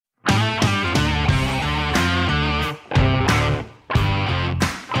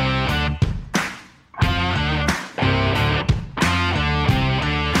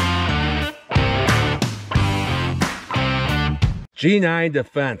G9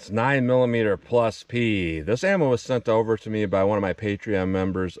 Defense 9mm+P. This ammo was sent over to me by one of my Patreon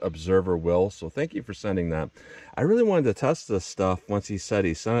members, Observer Will, so thank you for sending that. I really wanted to test this stuff once he said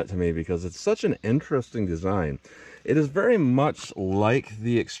he sent it to me because it's such an interesting design. It is very much like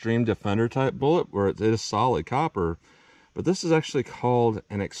the Extreme Defender type bullet where it is solid copper, but this is actually called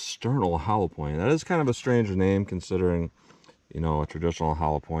an external hollow point. That is kind of a strange name considering, you know, a traditional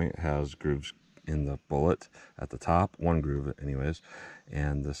hollow point has grooves in the bullet at the top, one groove anyways,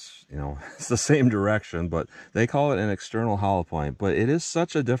 and this, you know, it's the same direction, but they call it an external hollow point. But it is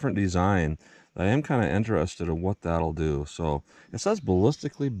such a different design that I am kind of interested in what that'll do. So it says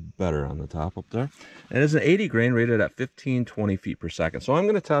ballistically better on the top up there. And it is an 80 grain rated at 15-20 feet per second. So I'm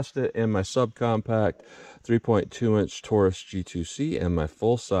going to test it in my subcompact 3.2 inch Taurus G2C and my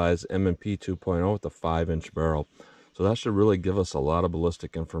full size M&P 2.0 with a 5-inch barrel. So that should really give us a lot of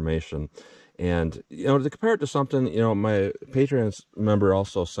ballistic information. And, you know, to compare it to something, you know, my Patreon member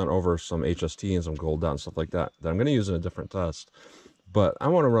also sent over some HST and some gold dot and stuff like that I'm going to use in a different test. But I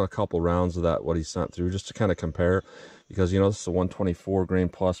want to run a couple rounds of that, what he sent through, just to kind of compare. Because, you know, this is a 124 grain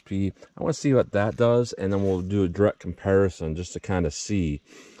plus P. I want to see what that does, and then we'll do a direct comparison just to kind of see,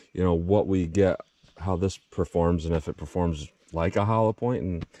 you know, what we get, how this performs, and if it performs like a hollow point.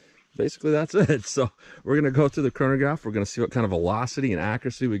 And basically that's it. So we're going to go through the chronograph. We're going to see what kind of velocity and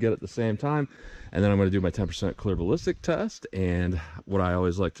accuracy we get at the same time. And then I'm going to do my 10% clear ballistic test. And what I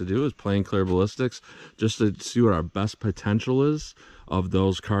always like to do is plain clear ballistics just to see what our best potential is of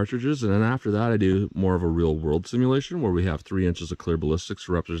those cartridges. And then after that, I do more of a real world simulation where we have 3 inches of clear ballistics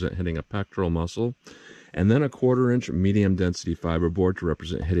to represent hitting a pectoral muscle. And then a 1/4 inch medium density fiberboard to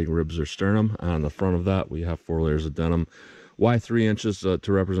represent hitting ribs or sternum. On the front of that, we have 4 layers of denim. Why 3 inches to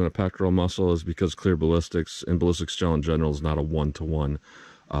represent a pectoral muscle is because clear ballistics and ballistics gel in general is not a one-to-one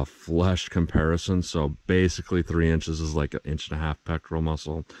flesh comparison. So basically 3 inches is like 1.5 inches pectoral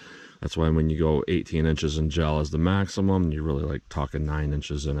muscle. That's why when you go 18 inches in gel as the maximum, you're really like talking 9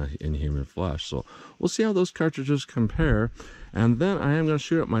 inches in human flesh. So we'll see how those cartridges compare. And then I am going to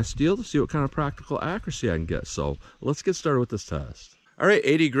shoot at my steel to see what kind of practical accuracy I can get. So let's get started with this test. All right,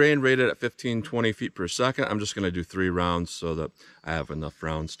 80 grain rated at 15-20 feet per second. I'm just going to do 3 rounds so that I have enough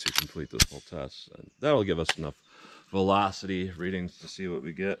rounds to complete this whole test. And that'll give us enough velocity readings to see what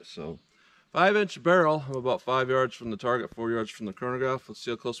we get. So 5-inch barrel. I'm about 5 yards from the target, 4 yards from the chronograph. Let's see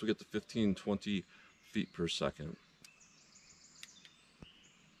how close we get to 15-20 feet per second.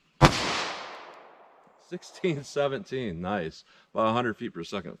 16-17, nice. About 100 feet per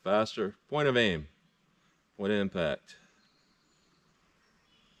second faster. Point of aim, point of impact.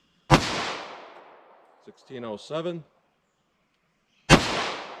 1607,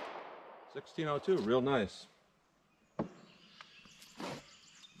 1602, real nice.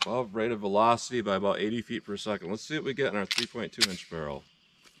 Above rate of velocity by about 80 feet per second. Let's see what we get in our 3.2 inch barrel.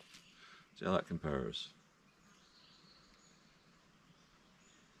 See how that compares.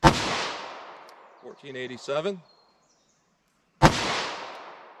 1487,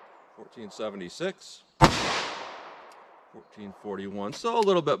 1476. 1441, so a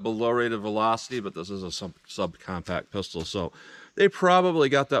little bit below rate of velocity, but this is a subcompact pistol, so they probably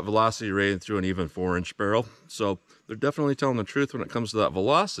got that velocity rating through an even 4-inch barrel. So they're definitely telling the truth when it comes to that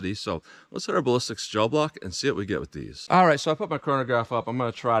velocity. So let's hit our ballistics gel block and see what we get with these. All right, so I put my chronograph up. I'm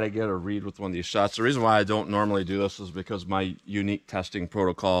going to try to get a read with one of these shots. The reason why I don't normally do this is because my unique testing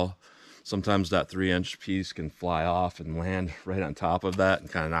protocol, sometimes that 3-inch piece can fly off and land right on top of that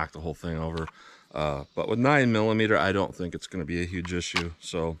and kind of knock the whole thing over. But with 9mm, I don't think it's going to be a huge issue.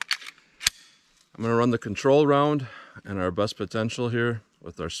 So I'm going to run the control round and our best potential here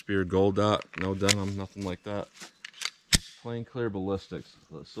with our spear gold dot. No denim, nothing like that. Plain clear ballistics.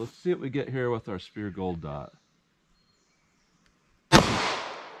 So let's see what we get here with our spear gold dot.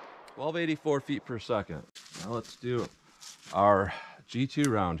 1284 feet per second. Now let's do our G2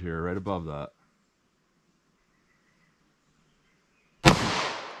 round here, right above that.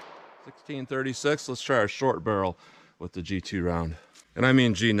 1636, let's try our short barrel with the G2 round. And I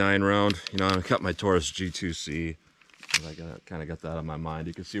mean G9 round. You know, I got my Taurus G2C. I kind of got that on my mind.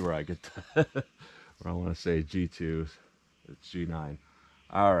 You can see where I get that. Where I want to say G2, it's G9.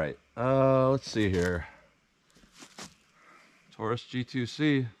 All right, let's see here. Taurus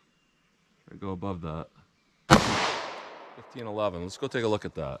G2C, I go above that. 1511, let's go take a look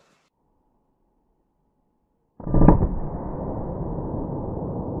at that.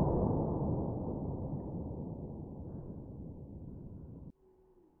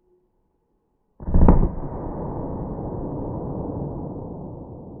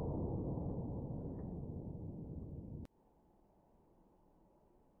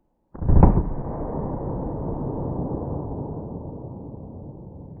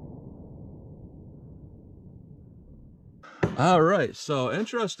 All right, so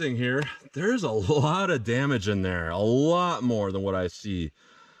interesting here. There's a lot of damage in there, a lot more than what I see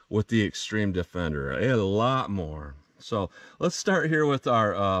with the Extreme Defender, a lot more. So let's start here with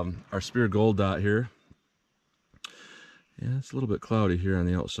our Spear Gold Dot here. Yeah, it's a little bit cloudy here on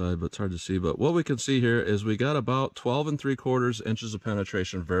the outside, but it's hard to see. But what we can see here is we got about 12 3/4 inches of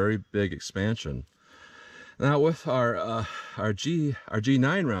penetration, very big expansion. Now with our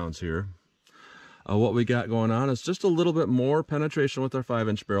G9 rounds here, what we got going on is just a little bit more penetration with our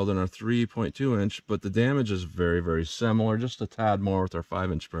 5-inch barrel than our 3.2-inch, but the damage is very, very similar, just a tad more with our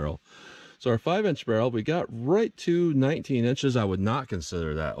 5-inch barrel. So our 5-inch barrel, we got right to 19 inches. I would not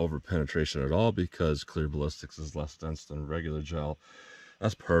consider that over penetration at all because clear ballistics is less dense than regular gel.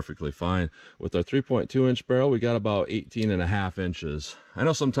 That's perfectly fine. With our 3.2-inch barrel, we got about 18.5 inches. I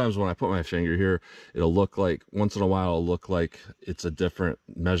know sometimes when I put my finger here, it'll look like, once in a while, it'll look like it's a different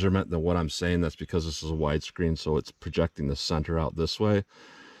measurement than what I'm saying. That's because this is a widescreen, so it's projecting the center out this way.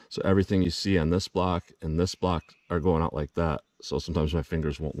 So everything you see on this block and this block are going out like that. So sometimes my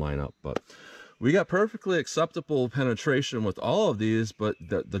fingers won't line up, but we got perfectly acceptable penetration with all of these, but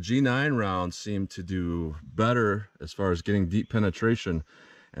the G9 rounds seem to do better as far as getting deep penetration.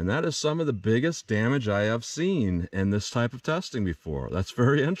 And that is some of the biggest damage I have seen in this type of testing before. That's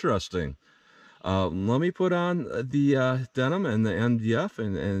very interesting. Let me put on the denim and the MDF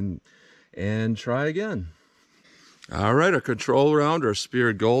and try again. All right, a control round or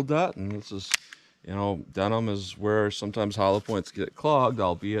Spear Gold Dot, and this is, you know, denim is where sometimes hollow points get clogged,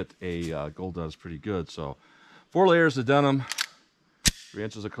 albeit a gold dot is pretty good. So 4 layers of denim, 3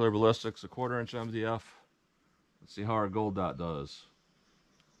 inches of clear ballistics, a 1/4 inch MDF. Let's see how our gold dot does.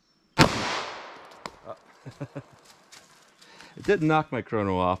 It didn't knock my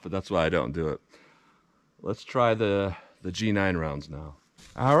chrono off, but that's why I don't do it. Let's try the G9 rounds now.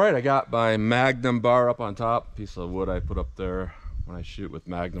 All right, I got my Magnum bar up on top, piece of wood I put up there. When I shoot with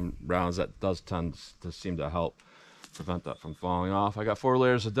Magnum rounds, that does tend to seem to help prevent that from falling off. I got 4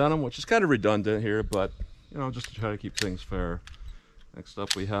 layers of denim, which is kind of redundant here, but you know, just to try to keep things fair. Next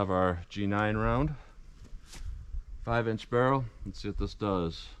up, we have our G9 round, 5-inch barrel. Let's see what this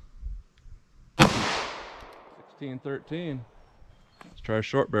does. 16-13. Let's try a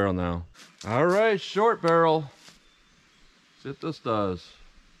short barrel now. All right, short barrel. See what this does.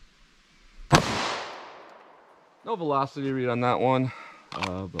 No velocity read on that one,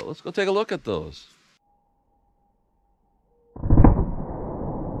 but let's go take a look at those.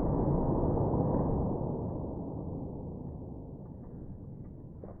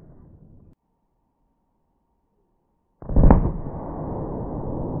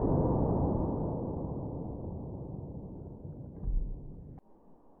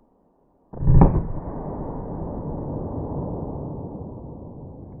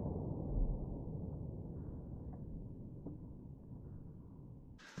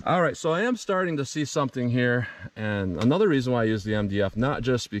 All right, so I am starting to see something here, and another reason why I use the MDF, not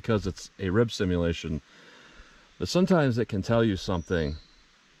just because it's a rib simulation, but sometimes it can tell you something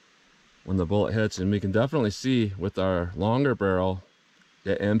when the bullet hits, and we can definitely see with our longer barrel,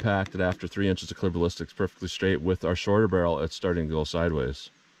 it impacted after 3 inches of clear ballistics perfectly straight. With our shorter barrel, it's starting to go sideways.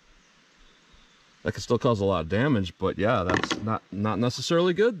 That can still cause a lot of damage, but yeah, that's not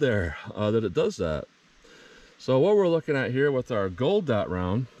necessarily good there, that it does that. So what we're looking at here with our gold dot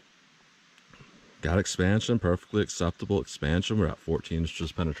round, got expansion, perfectly acceptable expansion. We're at 14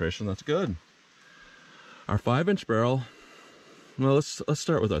 inches penetration. That's good. Our 5-inch barrel, well, let's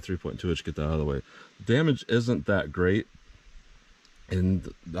start with our 3.2-inch, get that out of the way. Damage isn't that great,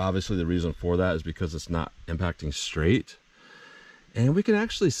 and obviously the reason for that is because it's not impacting straight. And we can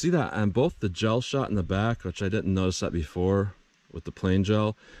actually see that on both the gel shot in the back, which I didn't notice that before with the plain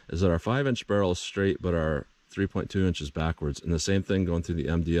gel, is that our 5-inch barrel is straight, but our 3.2 inches backwards, and the same thing going through the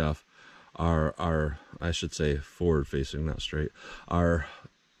MDF. Our I should say forward facing, not straight. Our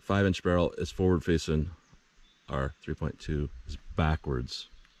 5-inch barrel is forward facing, our 3.2 is backwards.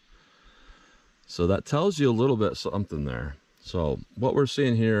 So that tells you a little bit something there. So what we're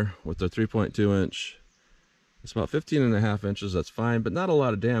seeing here with the 3.2-inch, it's about 15.5 inches. That's fine, but not a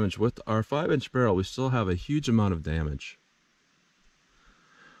lot of damage. With our 5-inch barrel, we still have a huge amount of damage.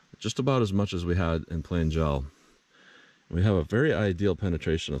 Just about as much as we had in plain gel. We have a very ideal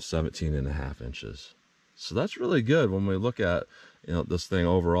penetration of 17.5 inches. So that's really good when we look at, you know, this thing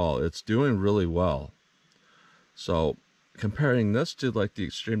overall. It's doing really well. So comparing this to like the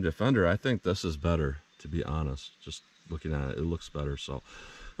Extreme Defender, I think this is better, to be honest. Just looking at it, it looks better. So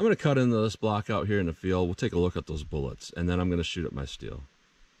I'm going to cut into this block out here in the field. We'll take a look at those bullets, and then I'm going to shoot at my steel.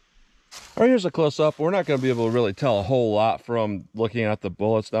 All right, here's a close-up. We're not going to be able to really tell a whole lot from looking at the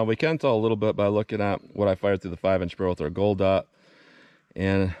bullets. Now, we can tell a little bit by looking at what I fired through the 5-inch barrel with our gold dot.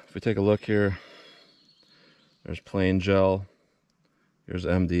 And if we take a look here, there's plain gel. Here's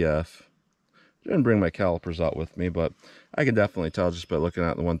MDF. I didn't bring my calipers out with me, but I can definitely tell just by looking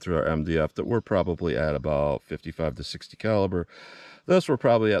at the one through our MDF that we're probably at about 55 to 60 caliber. This we're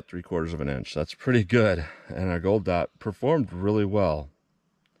probably at 3/4 of an inch. That's pretty good. And our gold dot performed really well.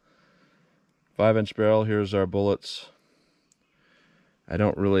 5-inch barrel, here's our bullets. I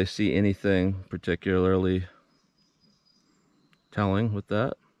don't really see anything particularly telling with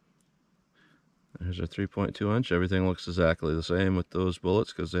that. Here's our 3.2 inch. Everything looks exactly the same with those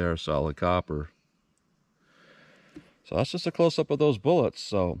bullets because they are solid copper. So that's just a close-up of those bullets.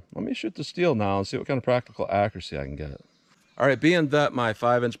 So let me shoot the steel now and see what kind of practical accuracy I can get. All right, being that my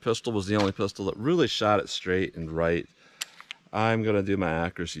 5-inch pistol was the only pistol that really shot it straight and right, I'm going to do my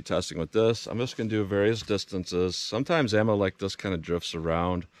accuracy testing with this. I'm just going to do various distances. Sometimes ammo like this kind of drifts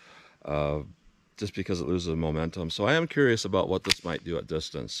around just because it loses momentum. So I am curious about what this might do at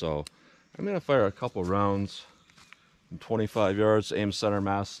distance. So I'm going to fire a couple rounds from 25 yards, aim center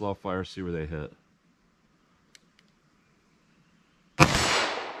mass, slow fire, see where they hit.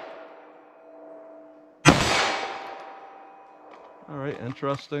 All right,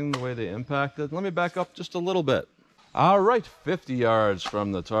 interesting the way they impacted. Let me back up just a little bit. All right, 50 yards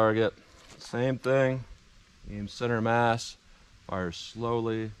from the target. Same thing, aim center mass, fire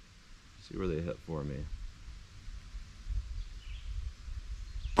slowly, see where they hit for me.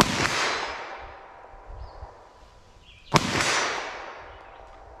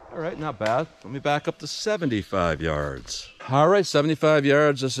 All right, not bad. Let me back up to 75 yards. All right, 75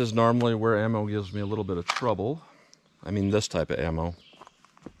 yards. This is normally where ammo gives me a little bit of trouble. I mean, this type of ammo.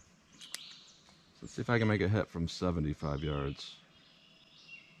 Let's see if I can make a hit from 75 yards.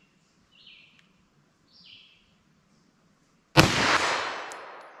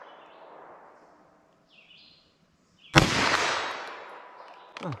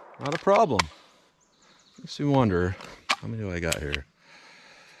 Oh, not a problem. Makes me wonder, how many do I got here?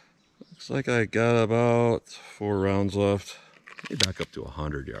 Looks like I got about 4 rounds left. Let me back up to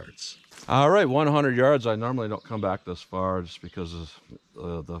 100 yards. All right, 100 yards. I normally don't come back this far just because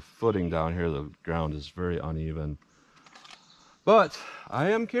of the footing down here. The ground is very uneven. But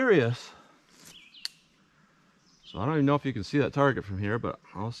I am curious. So I don't even know if you can see that target from here, but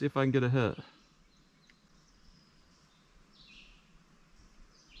I'll see if I can get a hit.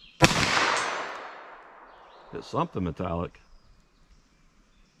 Hit something metallic.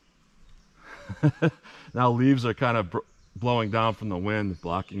 Now leaves are kind of blowing down from the wind,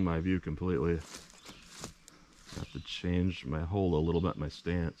 blocking my view completely. I have to change my hold a little bit, my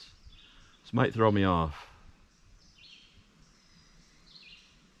stance. This might throw me off.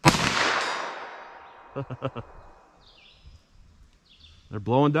 They're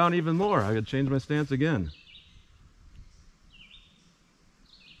blowing down even more. I could change my stance again.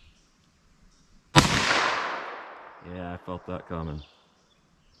 Yeah, I felt that coming.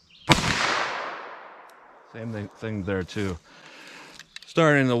 Same thing there too.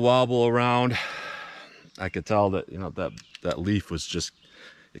 Starting to wobble around. I could tell that, you know, that leaf was just,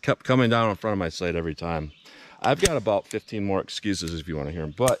 it kept coming down in front of my sight every time. I've got about 15 more excuses if you want to hear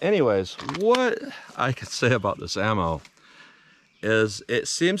them. But anyways, what I could say about this ammo is it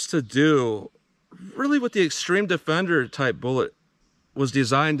seems to do really what the Extreme Defender type bullet was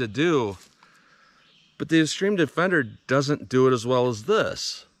designed to do, but the Extreme Defender doesn't do it as well as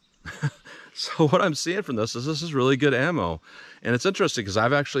this. So what I'm seeing from this is really good ammo. And it's interesting because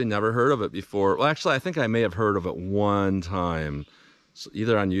I've actually never heard of it before. Well, actually, I think I may have heard of it one time, so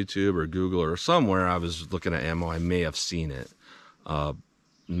either on YouTube or Google or somewhere. I was looking at ammo. I may have seen it. And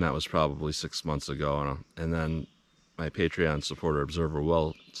that was probably 6 months ago. And then my Patreon supporter, Observer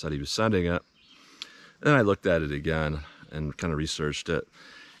Will, said he was sending it. And I looked at it again and kind of researched it.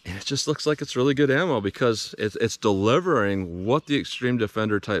 And it just looks like it's really good ammo because it's delivering what the Extreme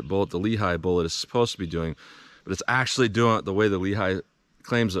Defender type bullet, the Lehigh bullet, is supposed to be doing. But it's actually doing it the way the Lehigh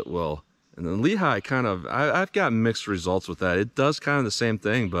claims it will. And then Lehigh kind of, I've got mixed results with that. It does kind of the same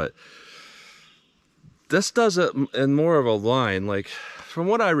thing, but this does it in more of a line. Like, from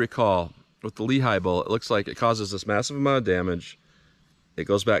what I recall, with the Lehigh bullet, it looks like it causes this massive amount of damage. It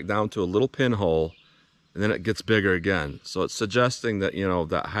goes back down to a little pinhole, and then it gets bigger again. So it's suggesting that, you know,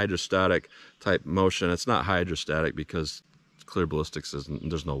 that hydrostatic type motion, it's not hydrostatic because clear ballistics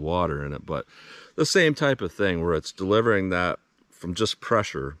there's no water in it, but the same type of thing where it's delivering that from just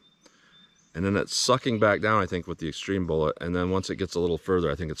pressure, and then it's sucking back down, I think, with the Extreme bullet, and then once it gets a little further,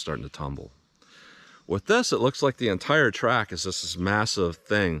 I think it's starting to tumble. With this, it looks like the entire track is just this massive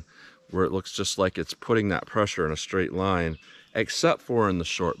thing where it looks just like it's putting that pressure in a straight line, except for in the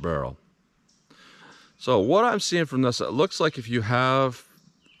short barrel. So what I'm seeing from this, it looks like if you have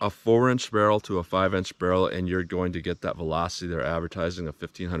a 4-inch barrel to a 5-inch barrel and you're going to get that velocity they're advertising of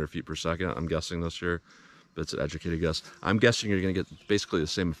 1,500 feet per second, I'm guessing this year, but it's an educated guess. I'm guessing you're going to get basically the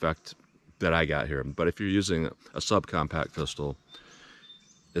same effect that I got here. But if you're using a subcompact pistol,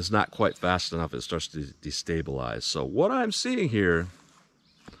 it's not quite fast enough. It starts to destabilize. So what I'm seeing here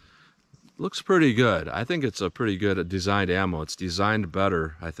looks pretty good. I think it's a pretty good designed ammo. It's designed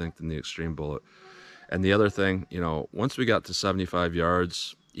better, I think, than the Extreme Bullet. And the other thing, you know, once we got to 75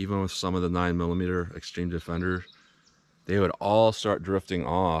 yards, even with some of the 9mm Extreme Defender, they would all start drifting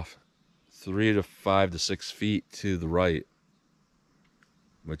off 3 to 5 to 6 feet to the right,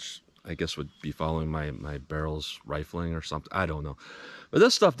 which I guess would be following my barrels rifling or something. I don't know. But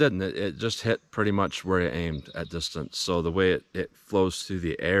this stuff didn't. It just hit pretty much where it aimed at distance. So the way it flows through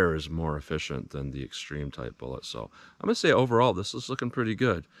the air is more efficient than the Extreme type bullet. So I'm going to say overall, this is looking pretty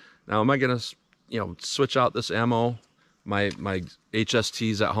good. Now, am I going to, you know, switch out this ammo, my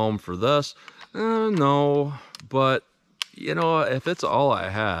HSTs at home for this? No, but you know, if it's all I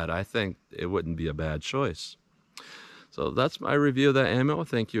had, I think it wouldn't be a bad choice. So that's my review of that ammo.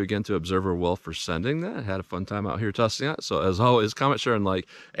 Thank you again to Observer Will for sending that. I had a fun time out here testing it. So as always, comment, share, and like,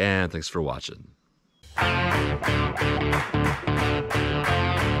 and thanks for watching.